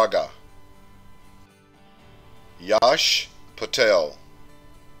Paraga. Yash Patel.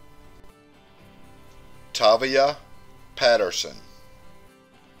 Tavia Patterson.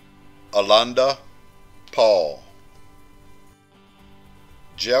 Alanda Paul.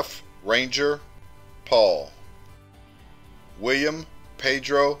 Jeff Ranger Paul. William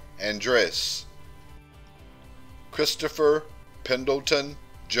Pedro Andres. Christopher Pendleton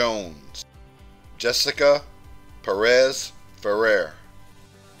Jones. Jessica Perez Ferrer.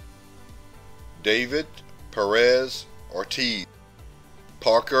 David Perez Ortiz.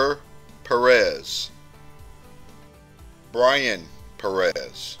 Parker Perez, Brian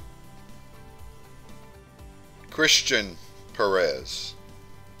Perez, Christian Perez,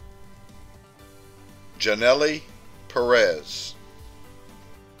 Janelli Perez,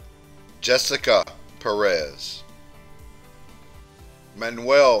 Jessica Perez,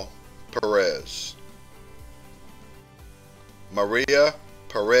 Manuel Perez, Maria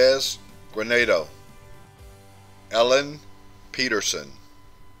Perez Granado, Ellen Peterson,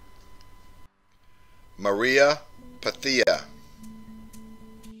 Maria Pathia,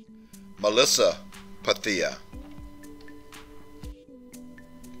 Melissa Pathia,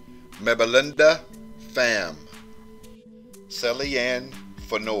 Mebelinda Pham, Celianne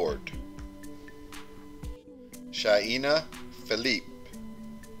Fenord, Shaina Philippe,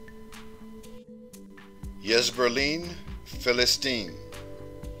 Yesberline Philistine,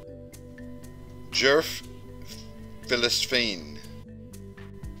 Jerf Philistine,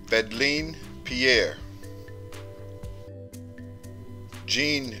 Fedline Pierre,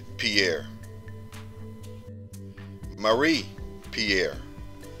 Jean Pierre, Marie Pierre,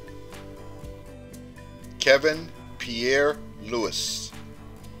 Kevin Pierre Lewis,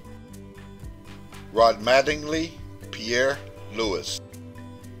 Rod Mattingly Pierre Lewis,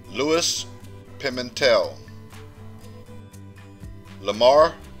 Louis Pimentel,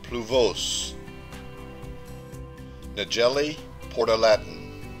 Lamar Pluvos, Nigeli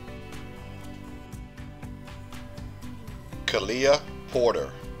Portalatin, Kalia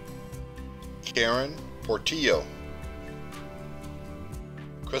Porter, Karen Portillo,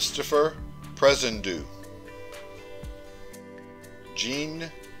 Christopher Prezendu,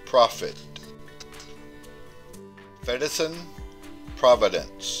 Jean Prophet, Fedison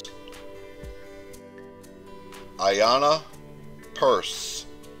Providence, Ayana Purse,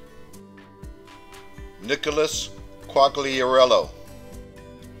 Nicholas Quagliarello,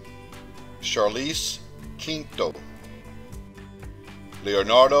 Charlize Quinto,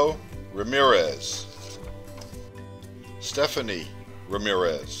 Leonardo Ramirez, Stephanie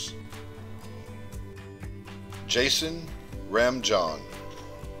Ramirez, Jason Ramjohn,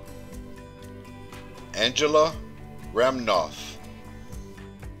 Angela Ramnoth,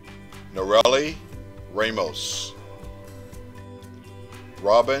 Norelli Ramos,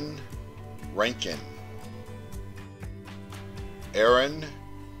 Robin Rankin, Aaron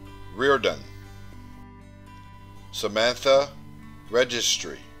Reardon, Samantha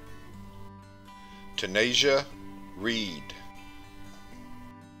Registry, Tanasia Reed,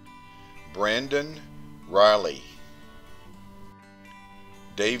 Brandon Riley,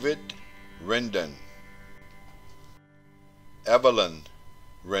 David Rendon, Evelyn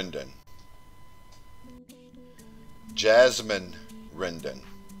Rendon, Jasmine Rendon,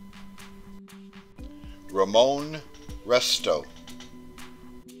 Ramon Resto,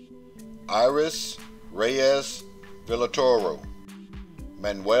 Iris Reyes Villatoro,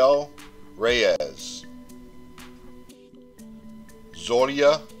 Manuel Reyes,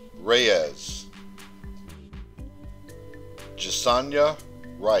 Zoria Reyes, Jasanya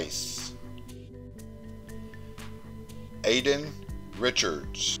Rice, Aiden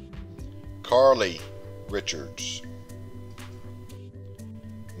Richards, Carly Richards,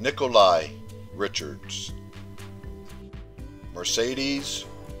 Nikolai Richards, Mercedes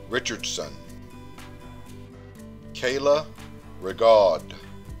Richardson, Kayla Regard,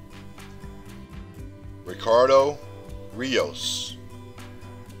 Ricardo Rios,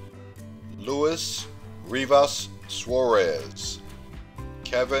 Luis Rivas Suarez,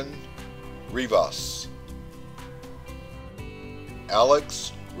 Kevin Rivas,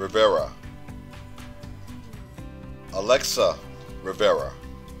 Alex Rivera, Alexa Rivera,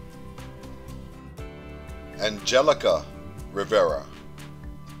 Angelica Rivera,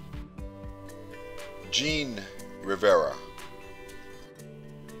 Jean Rivera,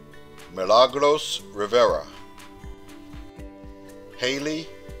 Milagros Rivera, Haley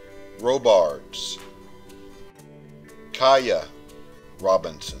Robards, Kaya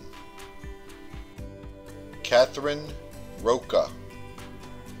Robinson, Catherine Roca,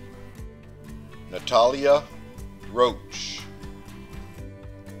 Natalia Roach,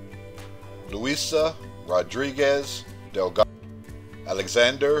 Luisa Rodriguez Delgado,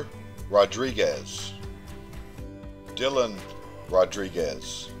 Alexander Rodriguez, Dylan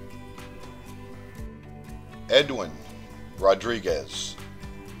Rodriguez, Edwin Rodriguez,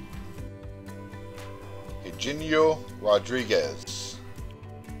 Eugenio Rodriguez,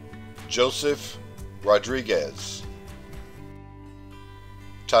 Joseph Rodriguez,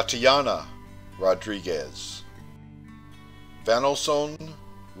 Tatiana Rodriguez, Vanelson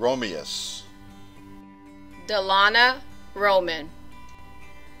Romeus, Delana Roman,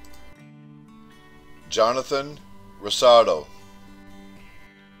 Jonathan Rosado,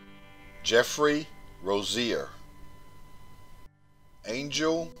 Jeffrey Rozier,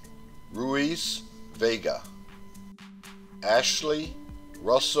 Angel Ruiz Vega, Ashley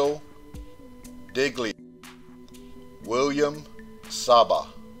Russell Digley, William Saba,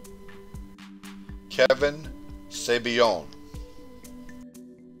 Kevin Sabion,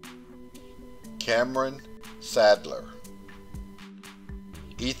 Cameron Sadler,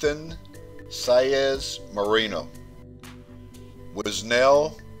 Ethan Saez Marino,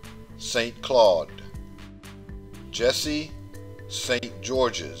 Wisnell St. Claude, Jesse St.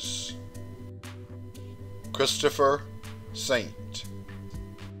 George's, Christopher Saint,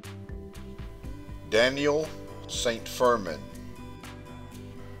 Daniel St. Furman,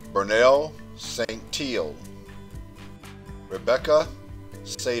 Burnell St. Teal, Rebecca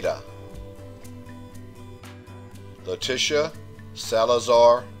Seda, Letitia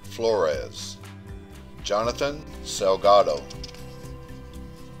Salazar Flores, Jonathan Salgado,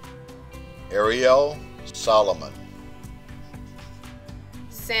 Ariel Solomon,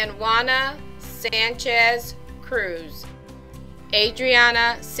 Sanjuana Sanchez Cruz,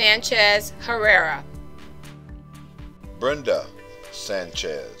 Adriana Sanchez Herrera, Brenda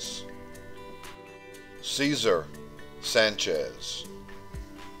Sanchez, Caesar Sanchez,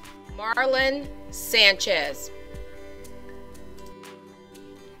 Marlon Sanchez,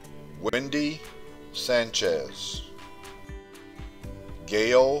 Wendy Sanchez,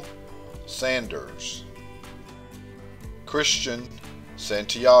 Gail Sanders, Christian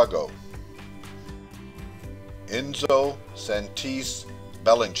Santiago, Enzo Santis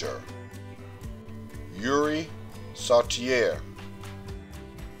Bellinger, Yuri Sautier,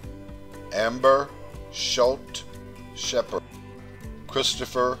 Amber Schult Shepard,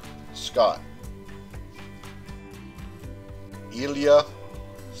 Christopher Scott, Elia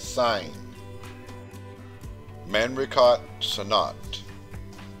Sain, Manricot Sanat,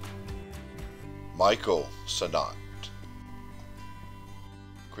 Michael Sanat,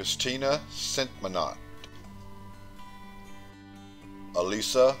 Christina Sintmanat,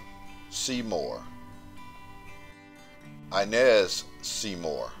 Elisa Seymour, Inez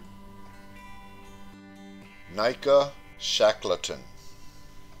Seymour, Nika Shackleton,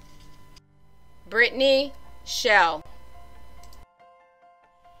 Brittany Shell,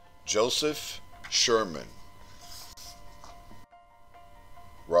 Joseph Sherman,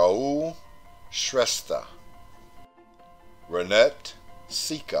 Raul Shrestha, Renette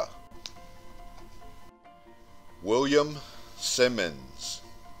Sika, William Simmons,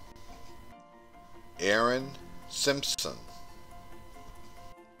 Aaron Simpson,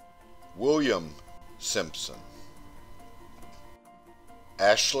 William Simpson,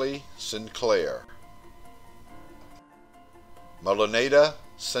 Ashley Sinclair, Melaneda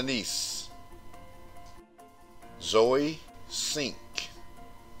Sinise, Zoe Sink,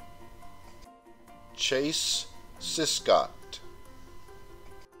 Chase Siscott,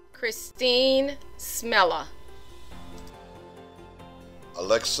 Christine Smella,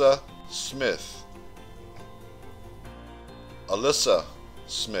 Alexa Smith, Alyssa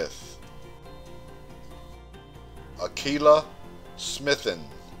Smith, Akila Smithen,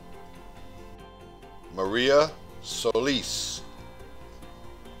 Maria Solis,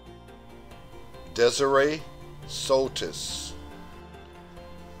 Desiree Sotis,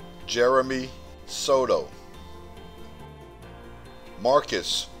 Jeremy Soto,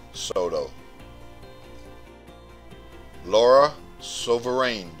 Marcus Soto, Laura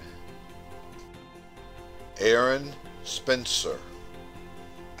Sovereign, Aaron Spencer,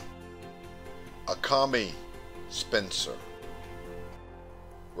 Akami Spencer,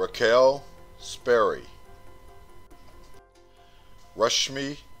 Raquel Sperry,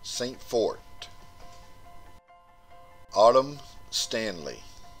 Rushmi St. Fort, Autumn Stanley,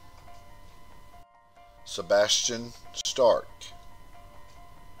 Sebastian Stark,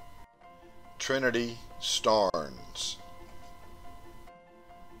 Trinity Starnes,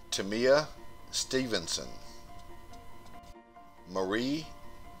 Tamia Stevenson, Marie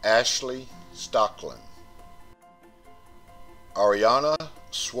Ashley Stockland, Ariana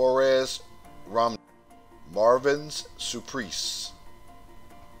Suarez Ram, Marvin's Suprice,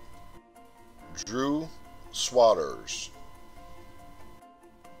 Drew Swatters,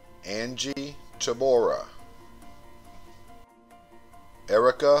 Angie Tabora,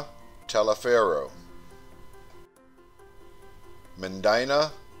 Erica Talaferro,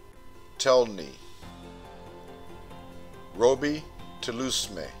 Mendina Telney, Roby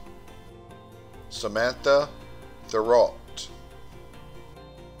Telusme, Samantha Thurot,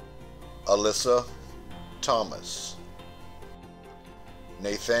 Alyssa Thomas,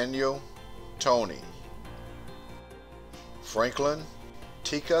 Nathaniel Tony, Franklin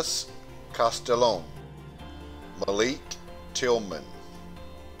Ticas Castellon, Malik Tillman,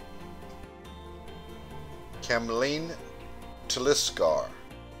 Kamleen Taliskar,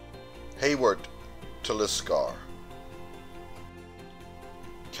 Hayward Taliskar,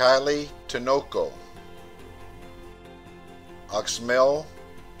 Kylie Tinoco, Oxmel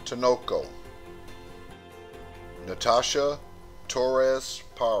Tinoco, Natasha Torres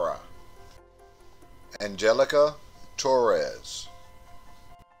Para, Angelica Torres,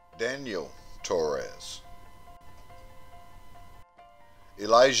 Daniel Torres,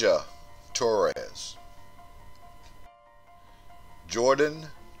 Elijah Torres, Jordan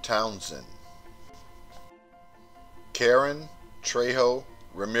Townsend, Karen Trejo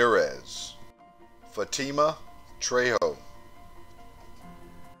Ramirez, Fatima Trejo,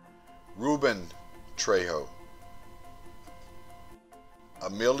 Ruben Trejo,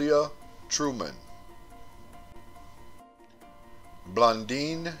 Amelia Truman,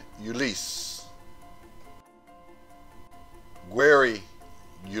 Blondine Ulysse, Gueri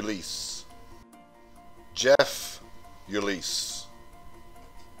Ulysse, Jeff Ulysse,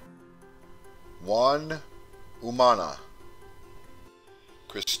 Juan Umana,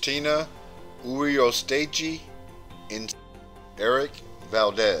 Christina Uriosteji, and Eric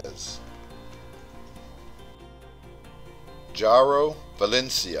Valdez, Jaro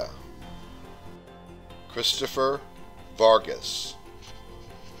Valencia, Christopher Vargas,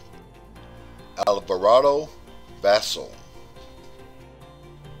 Alvarado Vassal,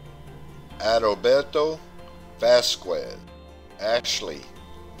 Adalberto Vasquez, Ashley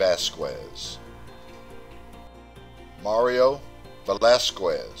Vasquez, Mario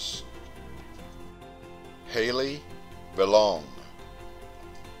Velasquez, Haley Villon,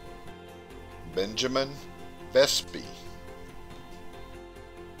 Benjamin Vespi,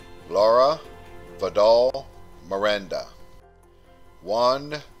 Laura Vidal Miranda,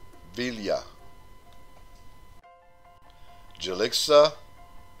 Juan Villa, Jalixa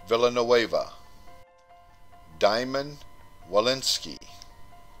Villanueva, Diamond Walensky,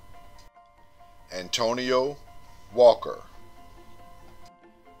 Antonio Walker,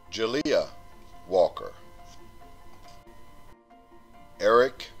 Jalea Walker,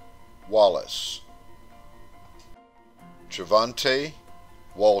 Eric Wallace, Trevante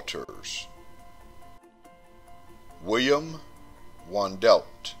Walters, William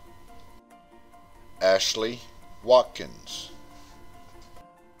Wandelt, Ashley Watkins,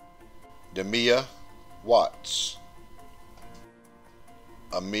 Demia Watts,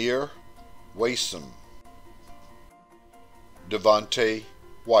 Amir Wasom, Devontae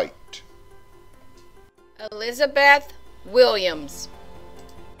White, Elizabeth Williams,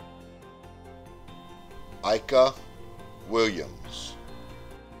 Ika Williams,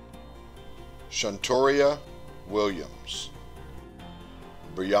 Shantoria Williams,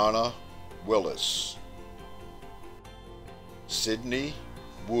 Brianna Willis, Sydney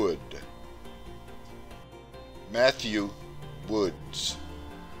Wood, Matthew Woods,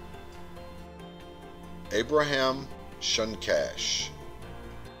 Abraham Shuncash,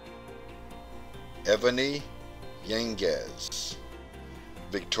 Ebony Yanguez,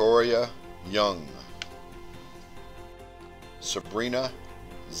 Victoria Young, Sabrina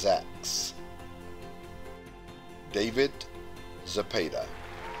Zax, David Zapata.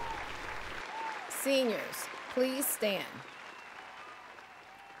 Seniors, please stand.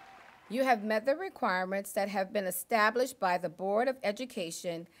 You have met the requirements that have been established by the Board of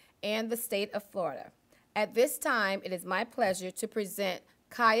Education and the state of Florida. At this time, it is my pleasure to present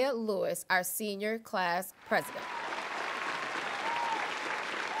Kaya Lewis, our senior class president.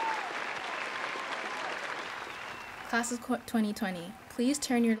 Class of 2020, please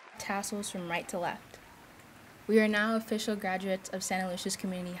turn your tassels from right to left. We are now official graduates of Santaluces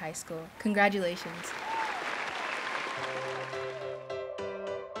Community High School. Congratulations.